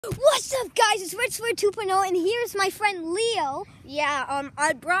What's up, guys? It's Richford 2.0, and here's my friend Leo. Yeah,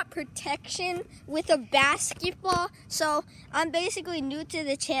 I brought protection with a basketball, so I'm basically new to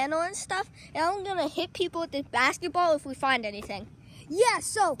the channel and stuff, and I'm gonna hit people with this basketball if we find anything. Yeah,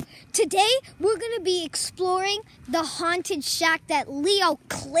 so today we're gonna be exploring the haunted shack that Leo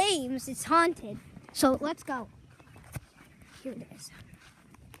claims is haunted. So let's go. Here it is.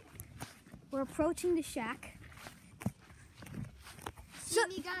 We're approaching the shack. See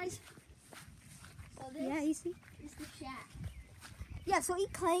me, guys? So this You see? is the shack. Yeah, so he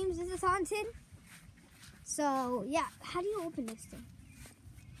claims this is haunted. So, yeah, how do you open this thing?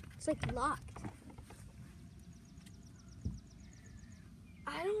 It's like locked.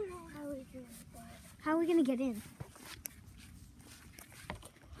 I don't know how we do it, but... How are we gonna get in?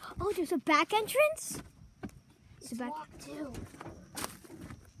 Oh, there's a back entrance? It's locked too.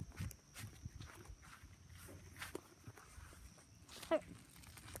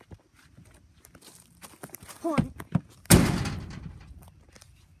 Hold on.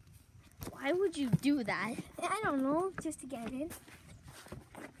 Why would you do that? I don't know, just to get in.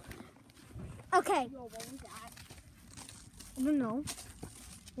 Okay. Yo, what was that? I don't know.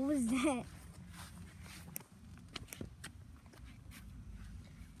 What was that?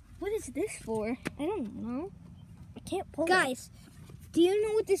 What is this for? I don't know. I can't pull it. Guys, do you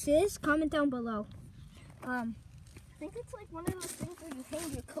know what this is? Comment down below. I think it's like one of those things where you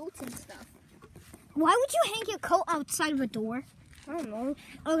hang your coats and stuff. Why would you hang your coat outside of a door? I don't know.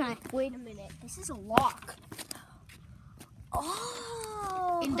 Okay. Wait a minute. This is a lock.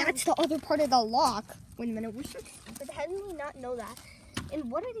 Oh. And that's the other part of the lock. Wait a minute. We're so stupid. How do we not know that?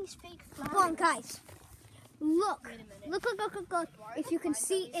 And what are these fake flowers? Hold on, guys. Look. Wait a minute. Look. If you can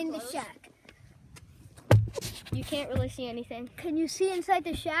see in the shack. You can't really see anything. Can you see inside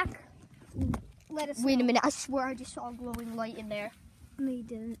the shack? Let us Wait know. a minute. I swear I just saw a glowing light in there. No, you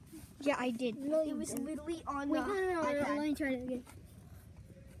didn't. Yeah, I did. No, you it was didn't. literally on Wait, the no. iPad. Let me try it again.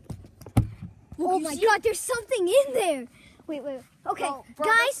 Look, Oh you my see God, there's something in there. Wait. Okay, Bro,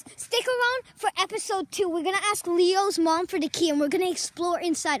 guys, stick around for episode 2. We're going to ask Leo's mom for the key, and we're going to explore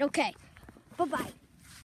inside. Okay, bye-bye.